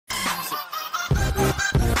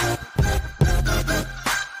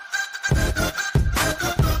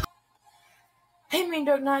evening,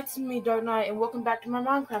 Dark Knight. It's me, Dark Knight, and welcome back to my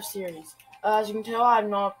Minecraft series. As you can tell, I've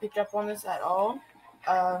not picked up on this at all,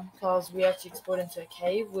 because we actually explored into a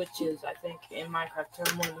cave, which is, I think, in Minecraft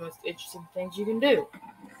term, one of the most interesting things you can do.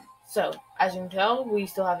 So, as you can tell, we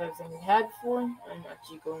still have everything we had before. I'm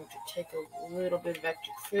actually going to take a little bit of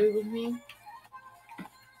extra food with me.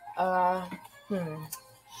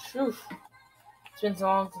 Phew. It's been so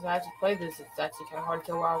long since I actually played this, it's actually kind of hard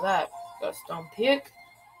to tell where I was at. Got a stone pick.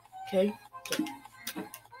 Okay.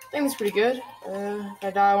 I think it's pretty good. If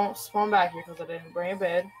I die, I won't spawn back here because I didn't bring a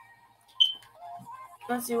bed.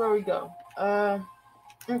 Let's see where we go.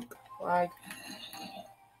 Like,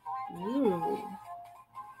 ooh,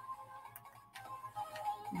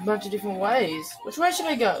 a bunch of different ways. Which way should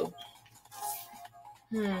I go?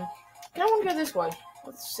 I want to go this way.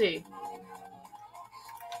 Let's see.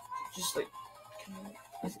 Just like,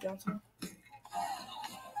 is it down somewhere?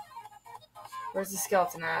 Where's the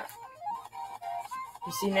skeleton at?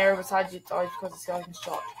 You see an arrow beside you, it's always because the skeleton's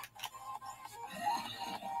shot.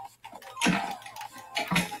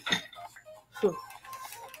 Whew.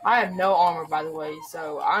 I have no armor, by the way,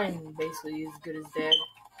 so I'm basically as good as dead.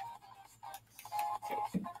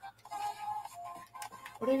 Okay.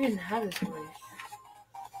 What do I even have this way?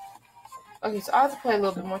 Okay, so I have to play a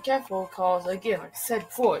little bit more careful, because, again, like I said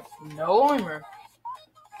before, no armor.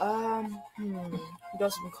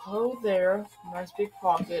 Got some coal there. Nice big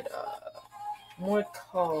pocket. More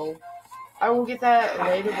coal. I will get that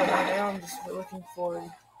later, but right now I'm just looking for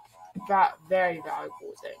very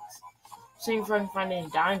valuable things. Seeing if I can find any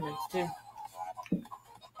diamonds, too.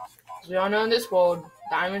 As we all know in this world,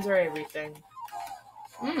 diamonds are everything.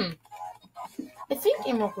 I think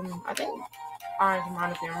iron can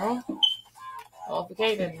mine up emerald. Well,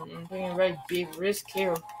 okay, then I'm taking a very big risk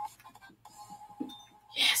here.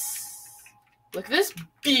 Yes! Look at this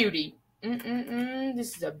beauty!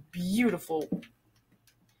 This is a beautiful.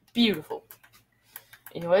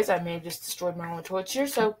 Anyways, I may have just destroyed my own torch here,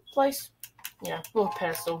 so place, little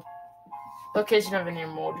pedestal. Location of an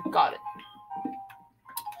emerald, got it.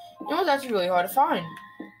 It was actually really hard to find.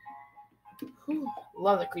 Whew,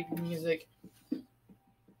 love the creepy music.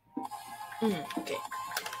 Okay.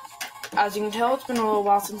 As you can tell, it's been a little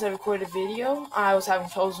while since I recorded a video. I was having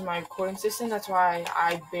troubles with my recording system, that's why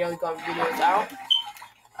I barely got videos out.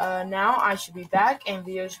 Now I should be back, and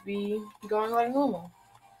videos should be going like normal.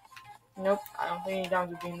 Nope, I don't think any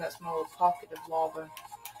diamonds would be in that small little pocket of lava.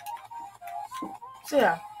 So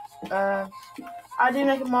yeah, I did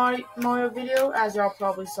make a Mario video, as y'all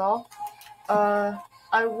probably saw.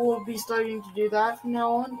 I will be starting to do that from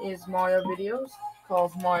now on, is Mario videos,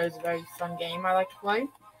 because Mario is a very fun game I like to play.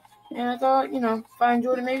 And I thought, if I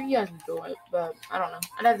enjoyed it, maybe you guys would enjoy it, but I don't know.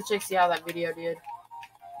 I'd have to check see how that video did.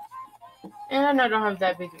 And I know I don't have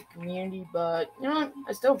that big of a community, but,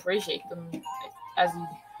 I still appreciate them. As a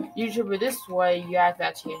YouTuber this way, you have to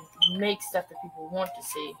actually make stuff that people want to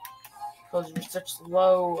see. Because you're such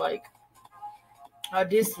low,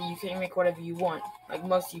 audacity, you can't make whatever you want. Like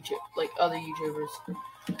most other YouTubers.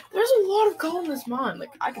 There's a lot of coal in this mine.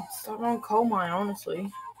 Like, I could start my own coal mine, honestly.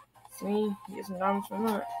 See, get some diamonds from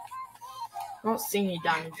that. I don't see any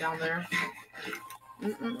diamonds down there.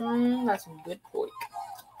 That's some good pork.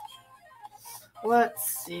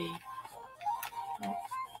 Let's see.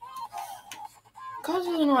 Cause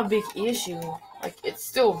it's not a big issue. Like, it's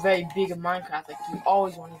still very big in Minecraft. Like, you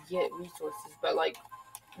always want to get resources, but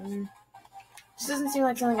this doesn't seem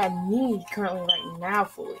like something I need currently right now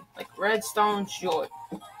fully. Like, redstone, sure.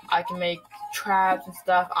 I can make traps and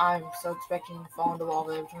stuff. I'm so expecting to fall into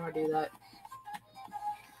lava every time I do that.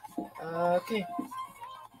 Okay.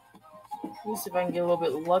 Let me see if I can get a little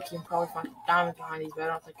bit lucky and probably find diamonds behind these, but I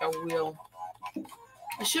don't think I will.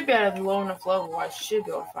 I should be at a low enough level where I should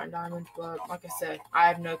be able to find diamonds, but like I said, I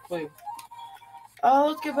have no clue.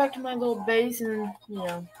 Let's get back to my little base and,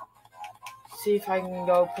 see if I can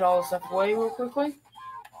go put all this stuff away real quickly.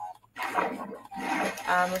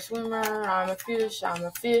 I'm a swimmer, I'm a fish, I'm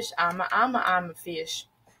a fish, I'm a fish.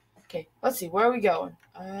 Okay, let's see, where are we going?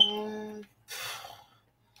 I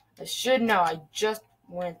should know, I just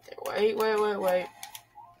went there. Wait.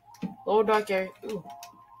 Little dark area. Ooh.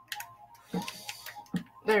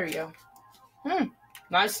 There we go.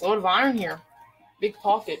 Nice load of iron here. Big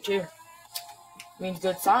pocket, too. Means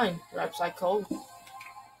good sign. You're outside cold.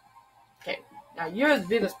 Okay, now you're the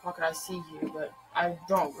biggest pocket I see here, but I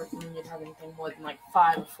don't recommend you to have anything more than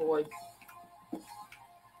 5 or 4.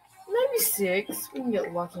 Maybe 6. We can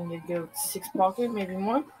get lucky and get a good 6 pocket, maybe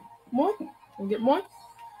more. More? We can get more?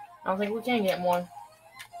 I don't think we can get more.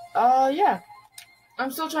 Yeah.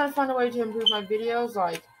 I'm still trying to find a way to improve my videos,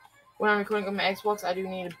 when I'm recording on my Xbox, I do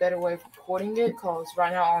need a better way of recording it, because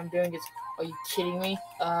right now all I'm doing is, are you kidding me?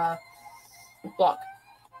 Block.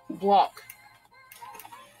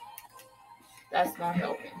 That's not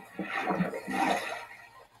helping.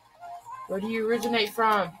 Where do you originate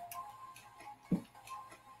from?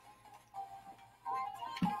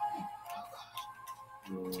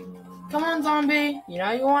 Come on, zombie. You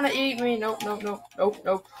know you want to eat me. Nope.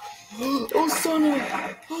 Oh, Sonny.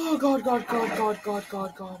 Oh,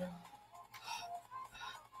 God.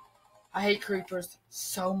 I hate creepers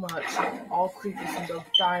so much. All creepers can go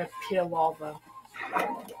die in a pit of lava.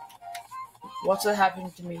 What's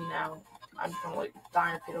happening to me now? I'm gonna die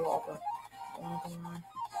in a pit of lava. Come on.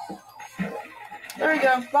 There we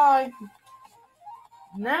go. Bye.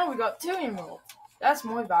 Now we got 2 emeralds. That's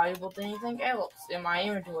more valuable than anything else in my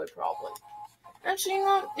inventory, probably. Actually,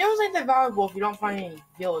 it ain't that valuable if you don't find any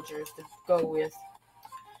villagers to go with.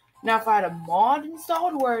 Now, if I had a mod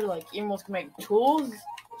installed where, emeralds can make tools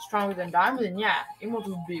stronger than diamonds, then yeah, emeralds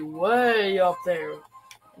would be way up there.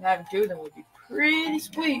 And having 2 of them would be pretty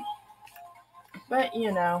sweet. But,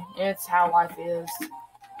 it's how life is.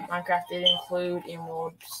 Minecraft did include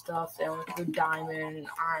emerald stuff. They don't include diamond,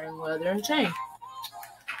 iron, leather, and chain.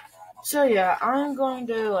 So yeah, I'm going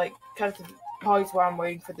to cut it to the point while I'm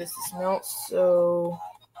waiting for this to smelt. So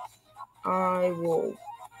I will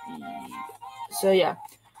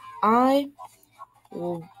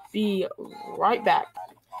be right back.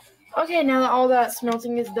 Okay, now that all that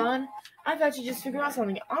smelting is done, I've actually just figured out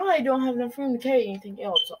something. I don't have enough room to carry anything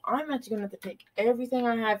else, so I'm actually going to have to take everything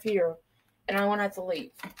I have here, and I won't have to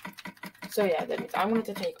leave. So yeah, that means I'm going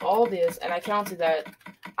to have to take all this, and I counted that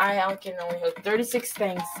I can only hold 36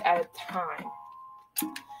 things at a time.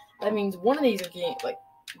 That means one of these are getting,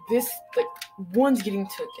 one's getting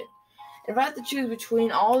taken. If I have to choose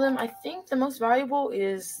between all of them, I think the most valuable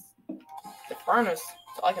is the furnace.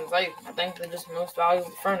 That's all I can tell you. I think they're just the most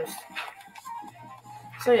valuable furnace.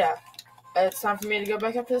 So yeah, it's time for me to go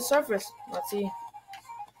back up to the surface. Let's see.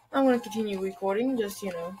 I'm going to continue recording, just,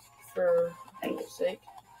 for your sake.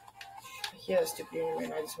 I hear that stupid enemy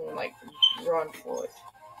and I just want to, run for it.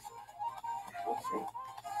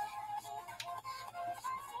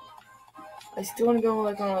 I still want to go,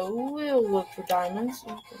 on a little look for diamonds.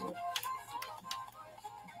 Okay.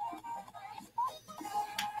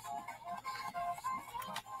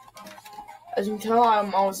 As you can tell,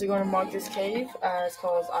 I'm obviously going to mark this cave, as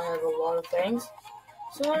because I have a lot of things.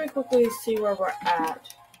 So let me quickly see where we're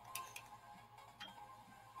at.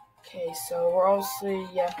 Okay, so we're obviously,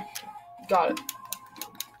 got it.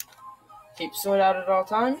 Keep sword out at all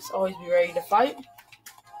times. Always be ready to fight.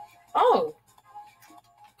 Oh!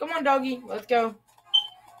 Come on, doggy. Let's go.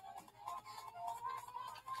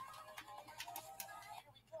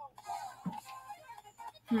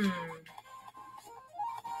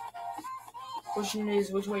 Question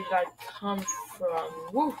is, which way did I come from?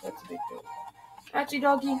 Woo, that's a big deal. Actually,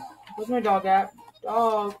 doggy, where's my dog at?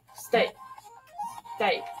 Dog, stay.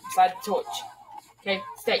 Stay beside the torch. Okay,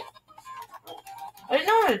 stay. I didn't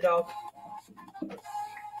know I had a dog.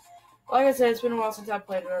 Like I said, it's been a while since I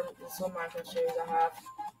played this whole Minecraft series I have.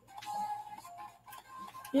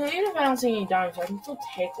 Even if I don't see any diamonds, I can still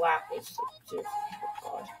take lapis. Oh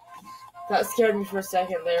god. That scared me for a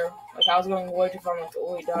second there. I was going way too far. I'm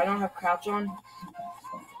oh wait, do I don't have crouch on?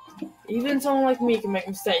 Even someone like me can make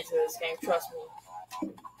mistakes in this game, trust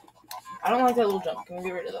me. I don't like that little jump. Can we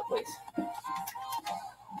get rid of that, please?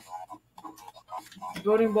 The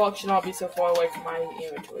building block should not be so far away from my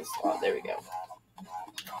inventory slot. There we go.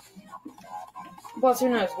 Plus, who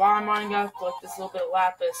knows? While I'm mining up, collect this little bit of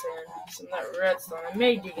lapis and some of that redstone, I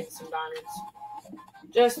may dig in some diamonds.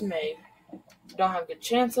 Just may. Don't have a good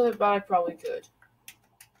chance of it, but I probably could.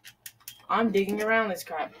 I'm digging around this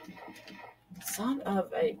crap. Son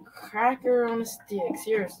of a cracker on a stick,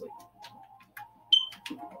 seriously.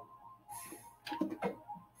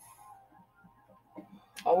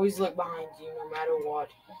 Always look behind you, no matter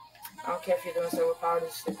what. I don't care if you're the most overpowered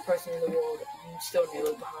person in the world, you still need to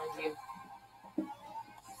look behind you.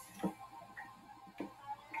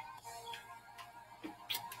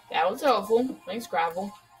 That was helpful. Thanks,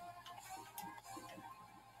 Gravel.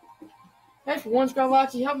 Hey, for once, Gravel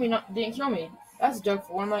actually helped me, didn't kill me. That's a joke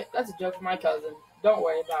for my cousin. Don't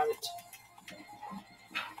worry about it.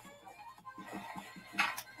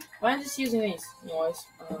 Why am I just using these? Anyways,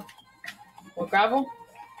 more gravel?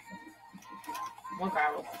 More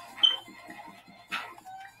gravel.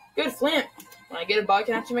 Good flint. When I get a bug, I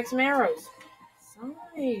can actually make some arrows.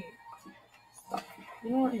 Sorry. Stop. You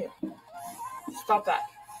know what? Here. Stop that.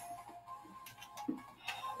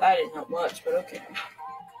 That didn't help much, but okay.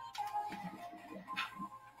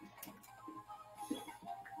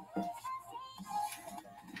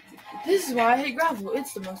 This is why I hate gravel.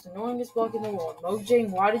 It's the most annoyingest block in the world. Mojang,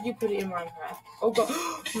 why did you put it in Minecraft? Oh god.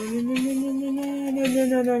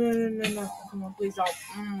 No. Come on, please don't.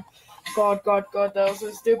 God, that was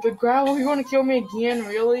so stupid. Gravel, you want to kill me again?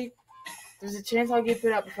 Really? There's a chance I'll get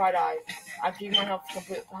put out before I die. I keep my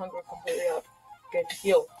hunger completely up. Okay,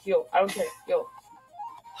 heal. I don't care. Heal.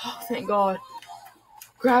 Oh, thank God.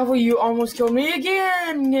 Gravel, you almost killed me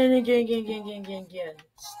again.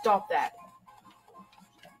 Stop that.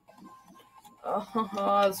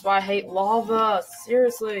 That's why I hate lava.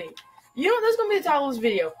 Seriously. You know, that's going to be the title of this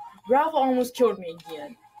video. Gravel almost killed me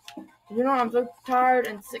again. You know, I'm so tired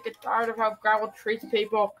and sick and tired of how Gravel treats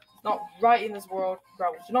people. It's not right in this world.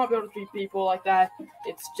 Gravel should not be able to treat people like that.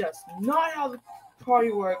 It's just not how the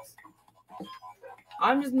party works.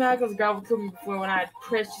 I'm just mad because Gravel killed me before when I had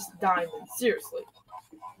precious diamonds. Seriously.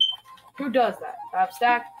 Who does that? I have a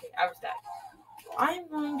stack? Okay, I have a stack. I'm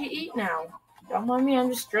going to eat now. Don't mind me, I'm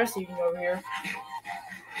just stress eating over here.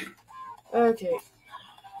 Okay.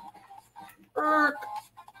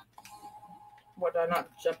 What, did I not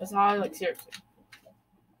jump as high? Like, seriously.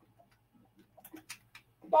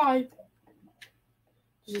 Bye.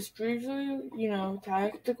 Just usually,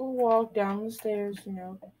 tactical walk down the stairs,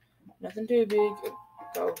 Nothing too big.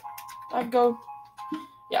 Go. I have gold.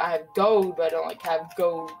 Yeah, I have gold, but I don't, have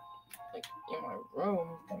gold, in my room.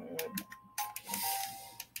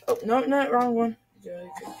 Oh, no, wrong one.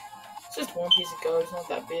 It's just one piece of gold. It's not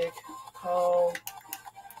that big. Coal.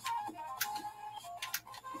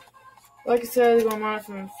 Like I said, I'm going to mine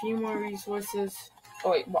from a few more resources. Oh,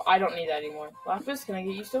 wait. Well, I don't need that anymore. Lapis? Can I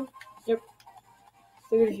get you still? Yep.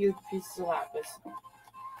 Still get a few pieces of lapis.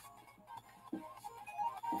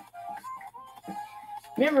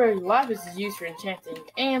 Remember, lapis is used for enchanting,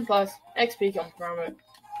 and plus, XP comes from it.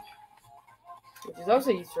 Which is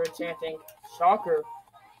also used for enchanting. Shocker.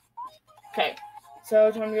 Okay. So,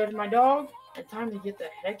 time to go to my dog, and time to get the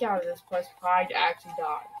heck out of this place before I actually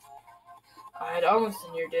die. I had almost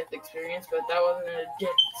a near-death experience, but that wasn't a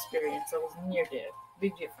death experience. That was near-death.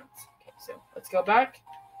 Big difference. Okay, so let's go back.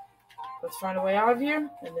 Let's find a way out of here,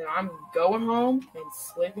 and then I'm going home and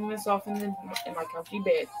sleeping this off in my comfy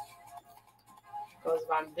bed. Because if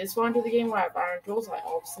I'm this far into the game where I have iron tools, I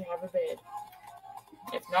obviously have a bed.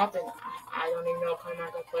 If not, then I don't even know what kind of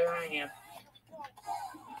Minecraft player I am.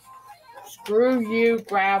 Screw you,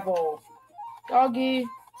 Gravel. Doggy,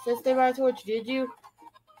 said stay by the torch, did you?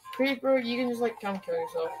 Creeper, you can just come kill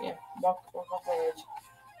yourself. Yeah, walk off the edge.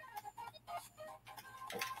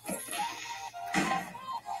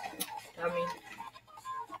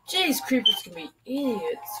 Jeez, creepers can be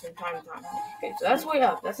idiots from time to time. Okay, so that's way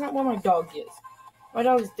up. That's not where my dog is. My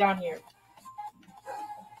dog is down here.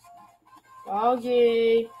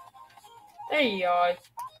 Doggy. There you are.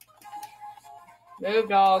 Move,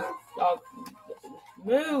 dog.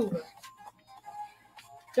 Move.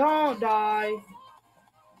 Don't die.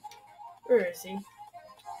 Where is he?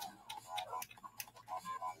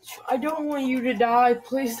 I don't want you to die.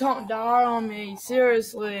 Please don't die on me.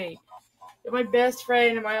 Seriously. You're my best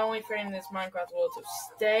friend and my only friend in this Minecraft world, so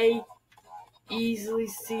stay easily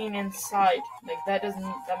seen in sight. That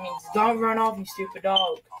means don't run off, you stupid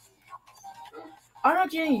dog. I'm not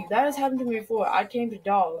kidding you. That has happened to me before. I came to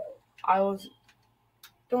dog.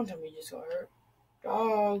 Don't tell me you just got hurt.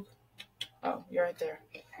 Dog. Oh, you're right there.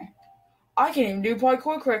 I can't even do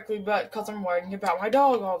parkour correctly, but because I'm worrying about my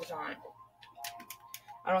dog all the time.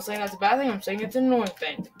 I'm not saying that's a bad thing. I'm saying it's an annoying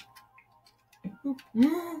thing.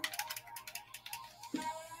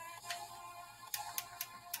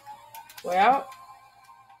 Way out.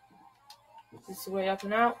 This is the way up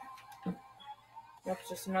and out. Yep,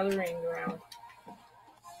 just another ring around.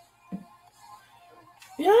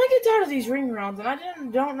 I get tired of these ring rounds, and I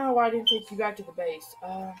don't know why I didn't take you back to the base.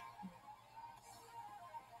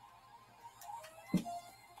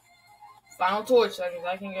 Final torch, that means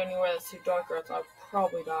I can't go anywhere that's too dark, or else I'll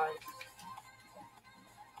probably die.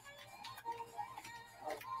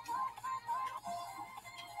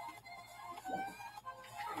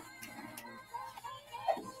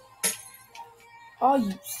 Oh,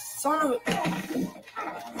 you son of a...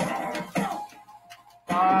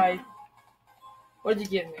 Die. What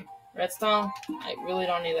did you give me? Redstone? I really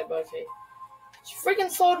don't need that, but okay. She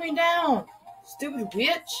freaking slowed me down! Stupid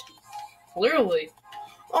witch! Clearly.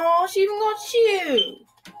 Oh, she even got you!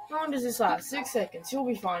 How long does this last? 6 seconds. You'll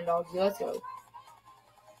be fine, doggy. Let's go.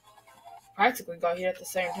 Practically got hit at the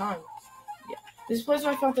same time. Yeah. This is the place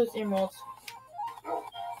where I found those emeralds.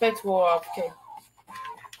 Effects wore off. Okay.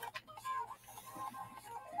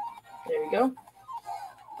 There we go.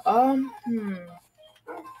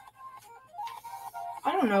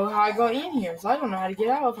 I don't know how I got in here, so I don't know how to get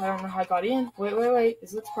out if I don't know how I got in. Wait.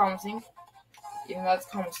 This looks promising. Even that's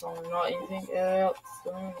cobblestone, not anything else.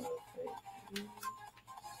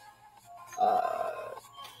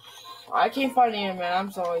 I can't find any, man.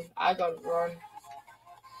 I'm sorry. I gotta run.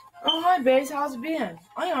 Oh, hi, Base. How's it been?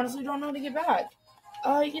 I honestly don't know how to get back.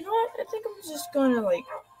 You know what? I think I'm just gonna, I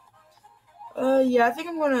think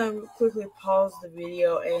I'm gonna quickly pause the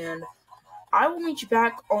video and I will meet you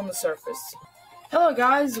back on the surface. Hello,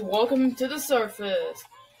 guys. Welcome to the surface.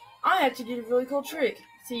 I actually did a really cool trick.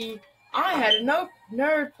 See, I had a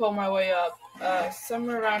nerd pull my way up.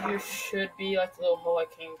 Somewhere around here should be like the little hole I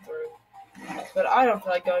came through. But I don't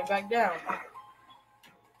feel like going back down.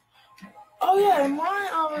 Oh yeah, and while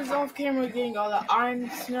I was off camera getting all the iron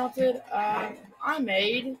smelted, I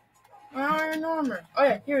made my iron armor. Oh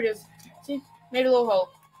yeah, here it is. See, made a little hole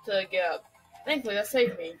to get up. Thankfully, that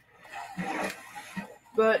saved me.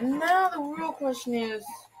 But now the real question is,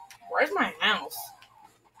 where's my house?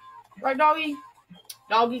 Right, doggy?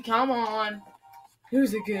 Doggy, come on.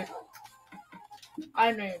 Who's a good? I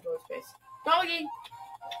have no inventory space. Doggy!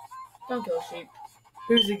 Don't kill a sheep.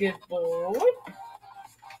 Who's a good boy?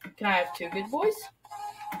 Can I have two good boys?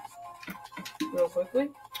 Real quickly.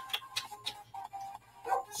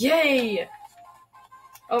 Yay!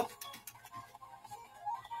 Oh.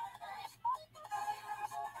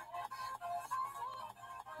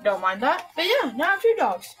 Don't mind that. But yeah, now I have two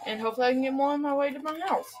dogs. And hopefully I can get more on my way to my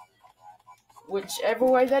house. Whichever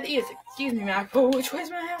way that is. Excuse me, Mac. Oh, which way's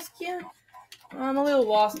my house again? I'm a little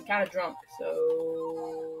lost and kind of drunk.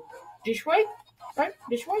 So, this way? Right?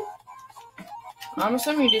 This way? I'm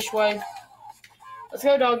assuming this way. Let's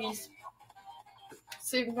go, doggies.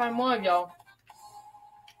 See if we can find more of y'all.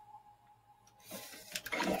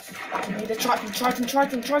 I need a Triton.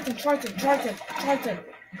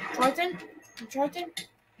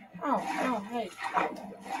 Oh, hey.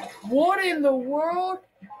 What in the world?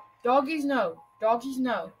 Doggies, no. Doggies,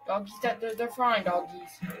 they're fine,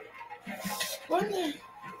 doggies. What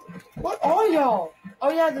are y'all?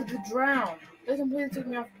 Oh yeah, the drowned. They completely took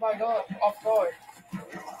me off guard.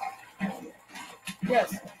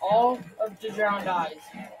 Yes, all of the drowned dies.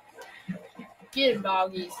 Get him,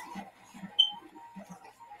 doggies.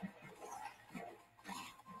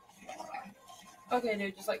 Okay,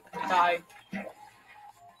 dude, just die.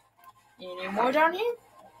 Any more down here?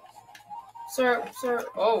 Sir.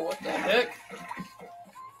 Oh, what the heck?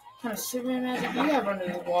 What kind of Superman magic do you have under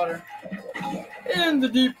the water? In the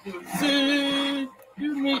deep blue sea,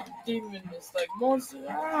 you meet demons like monsters.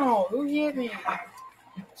 Ow, who hit me?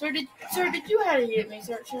 Sir, did you have to hit me,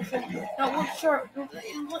 sir? No, look, sir,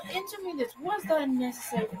 answer me this. Was that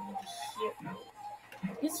necessary for me to hit me?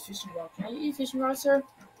 It's fishing rod. Can I eat fishing rod, sir?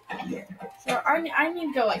 Sir, I need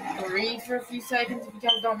to go, breathe for a few seconds, if you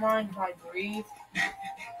guys don't mind if I breathe.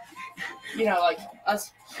 You know, like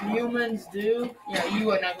us humans do. You know, you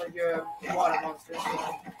wouldn't act like you're a water monster. So.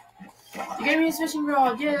 You gave me his fishing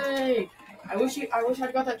rod, yay! I wish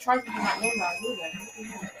I'd got that Triton from that one guy.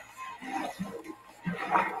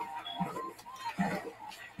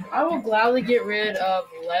 I will gladly get rid of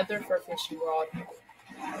leather for a fishing rod.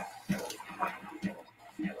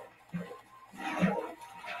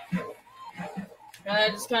 And I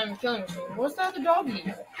just kind of a killing machine. What's that other doggy?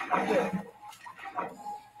 Good.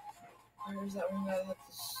 Where's that one that had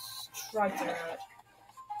this Triton at?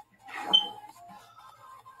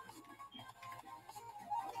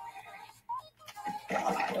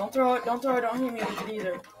 Don't throw it, don't hit me with it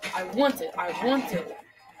either. I want it.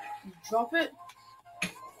 You drop it?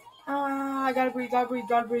 I gotta breathe.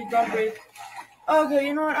 Okay,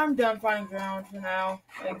 you know what? I'm done fighting drowned for now.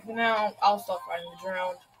 For now, I'll stop fighting the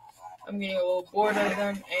drowned. I'm getting a little bored of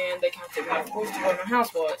them, and they can't take me off course to where my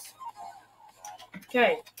house was.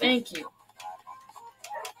 Okay, thank you.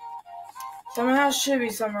 So my house should be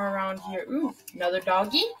somewhere around here. Ooh, another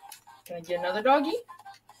doggy? Can I get another doggy?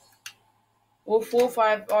 Wolf,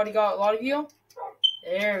 I've already got a lot of you.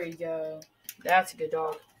 There we go. That's a good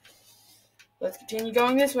dog. Let's continue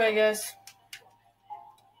going this way, guys.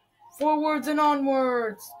 Forwards and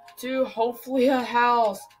onwards to hopefully a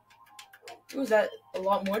house. Ooh, is that a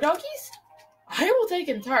lot more doggies? I will take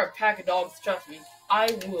an entire pack of dogs, trust me.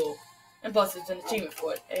 I will. And plus it's an achievement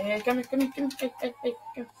for it. Hey, come here. Hey, come.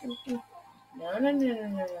 No.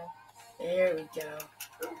 There we go.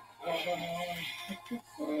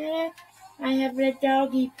 I have a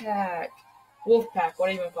doggy pack. Wolf pack, what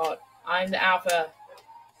do you even call it? I'm the alpha.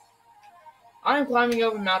 I'm climbing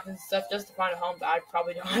over mountains and stuff just to find a home that I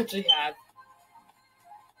probably don't actually have.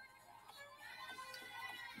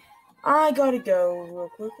 I gotta go real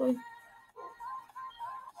quickly.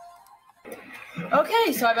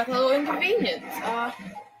 Okay, sorry about the little inconvenience.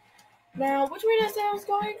 Now, which way did I say I was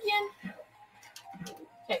going again?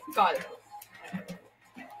 Okay, got it.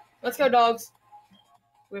 Let's go, dogs.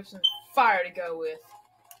 We have some fire to go with.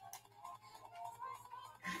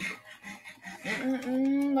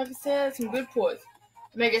 Like I said, some good poison.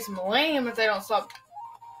 May get some lame if they don't stop.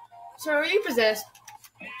 Sir, are you possessed?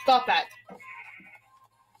 Stop that.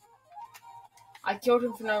 I killed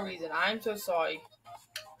him for no reason. I'm so sorry.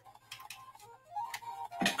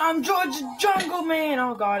 I'm George Jungle Man.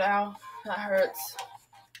 Oh god, ow. That hurts.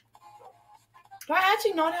 Do I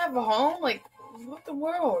actually not have a home? Like, what the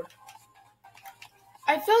world?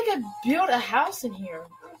 I feel like I built a house in here.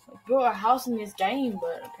 I built a house in this game,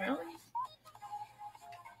 but apparently...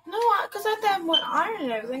 No, because I had more iron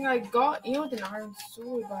and everything. I got in with an iron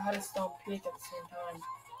sword, but I had a stone pick at the same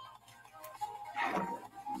time.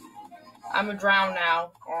 I'm a drown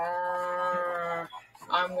now.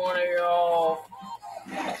 I'm one of y'all.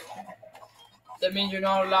 That means you're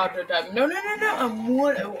not allowed to attack me. No.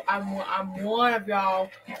 I'm one of y'all.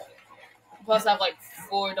 Plus, I have like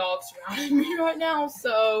 4 dogs surrounding me right now,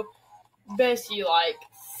 so best you like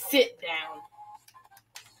sit down.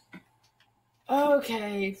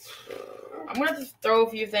 Okay, I'm gonna have to throw a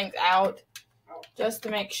few things out just to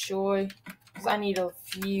make sure, because I need a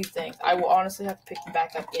few things. I will honestly have to pick them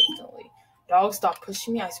back up instantly. Dogs, stop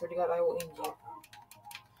pushing me. I swear to God, I will end you.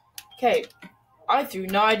 Okay, I did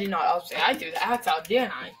not. I was saying I threw the axe out,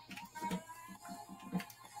 didn't I?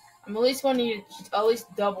 I'm at least gonna need at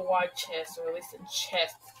least double wide chest, or at least a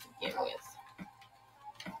chest to begin with.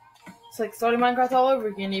 It's like starting Minecraft all over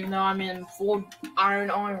again, even though I'm in full iron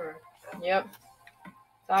armor. Yep.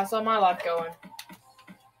 That's all my life going.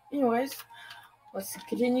 Anyways, let's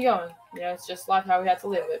continue going. Yeah, it's just life how we have to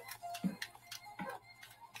live it.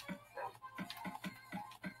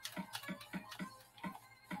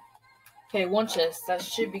 Okay, 1 chest. That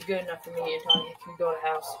should be good enough for me until I can build a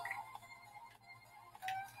house.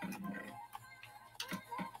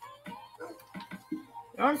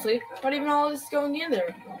 Honestly, not even all of this is going in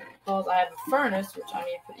there. Because I have a furnace, which I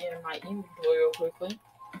need to put in my inventory real quickly.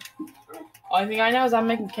 Only thing I know is I'm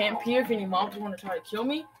making camp here. If any mobs want to try to kill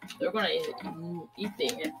me, they're gonna eat the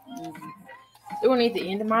end. They're gonna eat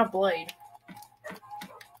the end of my blade.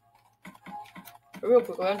 But real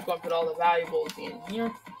quickly, I'm just gonna put all the valuables in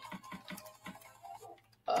here.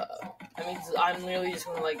 I'm literally just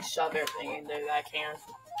gonna like shove everything in there that I can.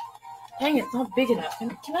 Dang it, it's not big enough.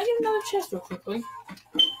 Can I get another chest real quickly?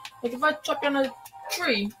 Like if I chop down a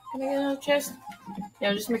tree, can I get another chest?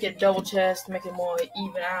 Yeah, just make it a double chest, make it more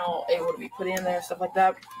even out, able to be put in there, stuff like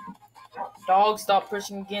that. Dogs, stop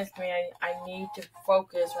pushing against me. I need to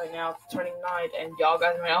focus right now. It's turning night, and y'all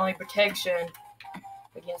guys are my only protection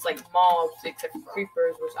against like mobs, except for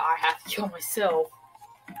creepers, which I have to kill myself.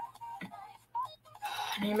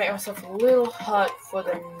 I need to make myself a little hut for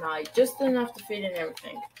the night, just enough to fit in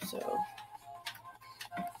everything. So,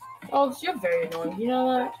 dogs, you're very annoying. You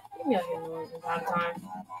know that? You can get annoying from time to time.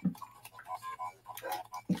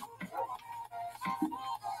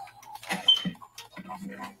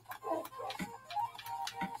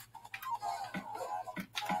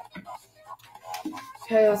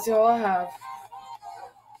 Okay, let's see what I have.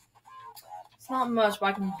 It's not much, but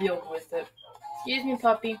I can build with it. Excuse me,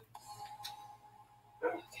 puppy.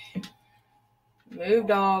 Okay. Move,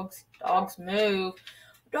 dogs. Dogs, move.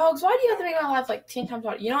 Dogs, why do you have to make my life like 10 times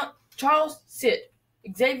harder? You know what? Charles, sit.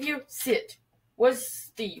 Xavier, sit. Where's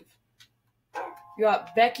Steve? You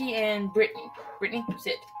got Becky and Brittany. Brittany,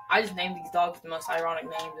 sit. I just named these dogs the most ironic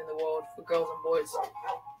names in the world for girls and boys.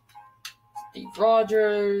 Steve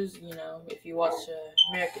Rogers, you know, if you watch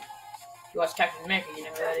Captain America, you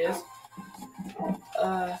know who that is.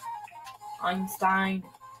 Einstein,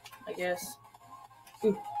 I guess.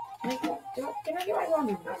 Ooh, can I get my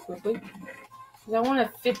laundry quickly? Because I want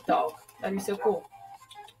a 5th dog. That'd be so cool.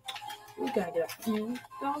 Ooh, can I get a few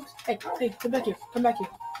dogs? Hey, come back here.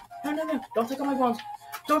 No. Don't take all my bombs.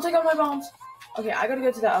 Don't take all my bombs. Okay, I gotta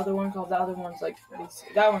go to that other one, because the other one's like,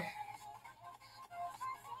 that one.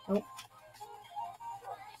 Nope.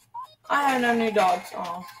 I have no new dogs.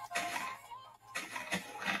 Aw.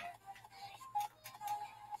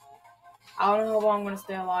 I don't know how long I'm gonna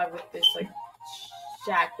stay alive with this, like,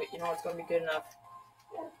 shack, but you know it's gonna be good enough.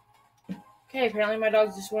 Okay, apparently my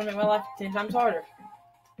dogs just want to make my life 10 times harder.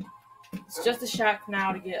 It's just a shack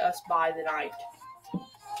now to get us by the night.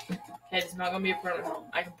 Okay, it's not gonna be a permanent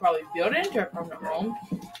home. I can probably build it into a permanent home,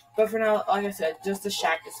 but for now, like I said, just a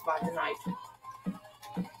shack to survive the night.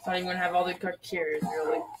 It's not even gonna have all the criteria,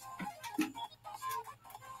 really.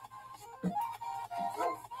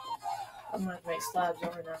 I'm gonna make slabs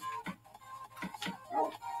over now.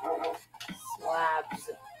 slabs.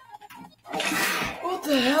 What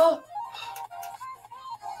the hell?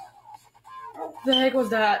 The heck was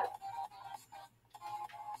that?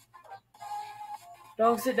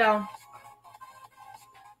 Dog, sit down.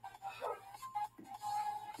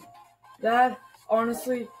 That,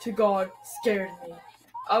 honestly, to God, scared me.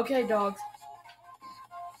 Okay, dogs.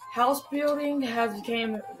 House building has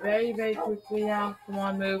become very, very quickly now. Come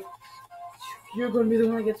on, move. You're going to be the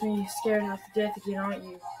one that gets me scared half to death again, aren't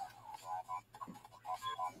you?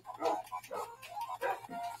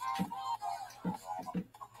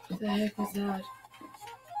 What the heck was that?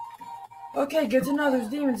 Okay, good to know there's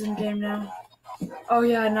demons in the game now. Oh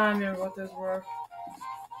yeah, now I remember what those were.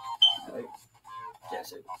 Yeah,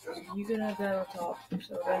 so you can have that on top.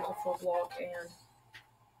 So there's a full block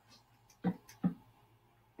and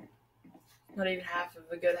not even half of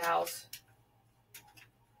a good house.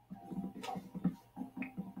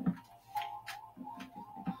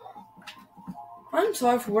 I'm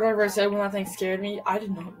sorry for whatever I said when that thing scared me. I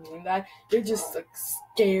did not mean that. It just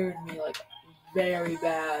scared me very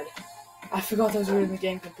bad. I forgot those were in the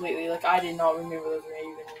game completely. I did not remember those were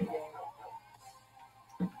even in the game.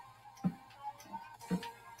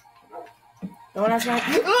 Don't ask my.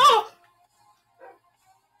 Oh!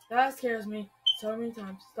 That scares me so many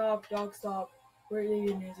times. Stop, dog, stop. Where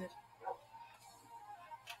even is it?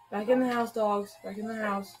 Back in the house, dogs. Back in the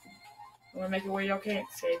house. I'm gonna make it where y'all can't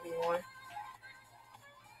escape anymore.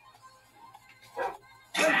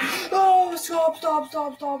 Oh, stop.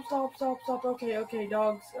 Okay,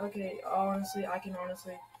 dogs. Okay, honestly, I can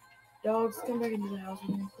honestly. Dogs, come back into the house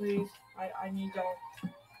with me, please. I need y'all.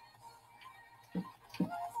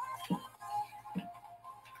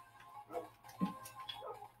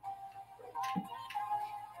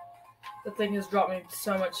 That thing has dropped me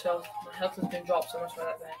so much health. My health has been dropped so much by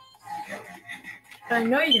that thing. And I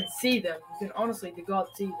know you can see them. You can honestly, to God,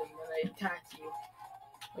 see them when they attack you.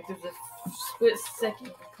 There's a split second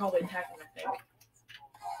you can probably attack them, I think.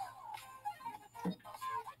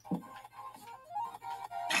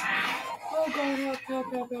 Oh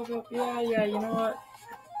God, help. Yeah, you know what?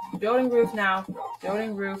 Building roof now.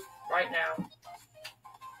 Building roof right now.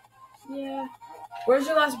 Yeah. Where's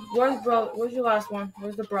your last one?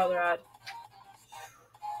 Where's the brother at?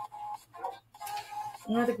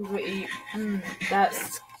 I'm gonna think we could eat. That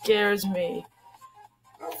scares me.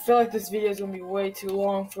 I feel like this video is gonna be way too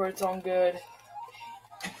long for its own good.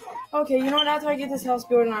 Okay, you know what? After I get this house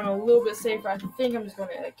built and I'm a little bit safer, I think I'm just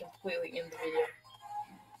gonna completely end the video.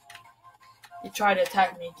 You tried to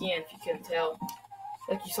attack me again, if you couldn't tell.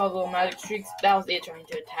 You saw the little magic streaks. That was it trying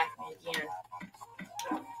to attack me again.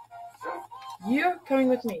 You're coming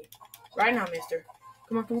with me right now, mister.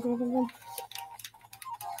 Come on.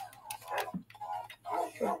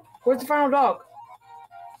 Where's the final dog?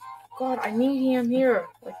 God, I need him here.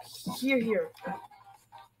 Here.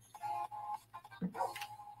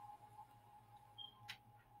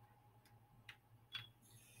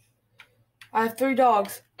 I have 3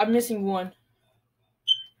 dogs. I'm missing 1.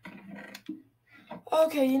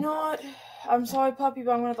 Okay, you know what? I'm sorry, puppy,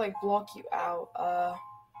 but I'm gonna block you out.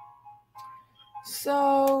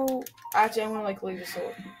 So actually, I'm gonna leave this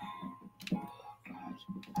little.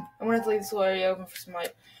 I'm gonna have to leave this little area open for some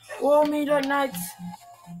light. Well, me, Dark Knights.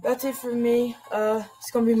 That's it for me.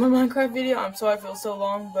 It's gonna be my Minecraft video. I'm sorry it feels so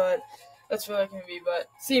long, but that's what it can be. But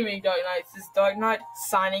see me, Dark Knights. This is Dark Knight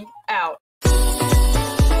signing out.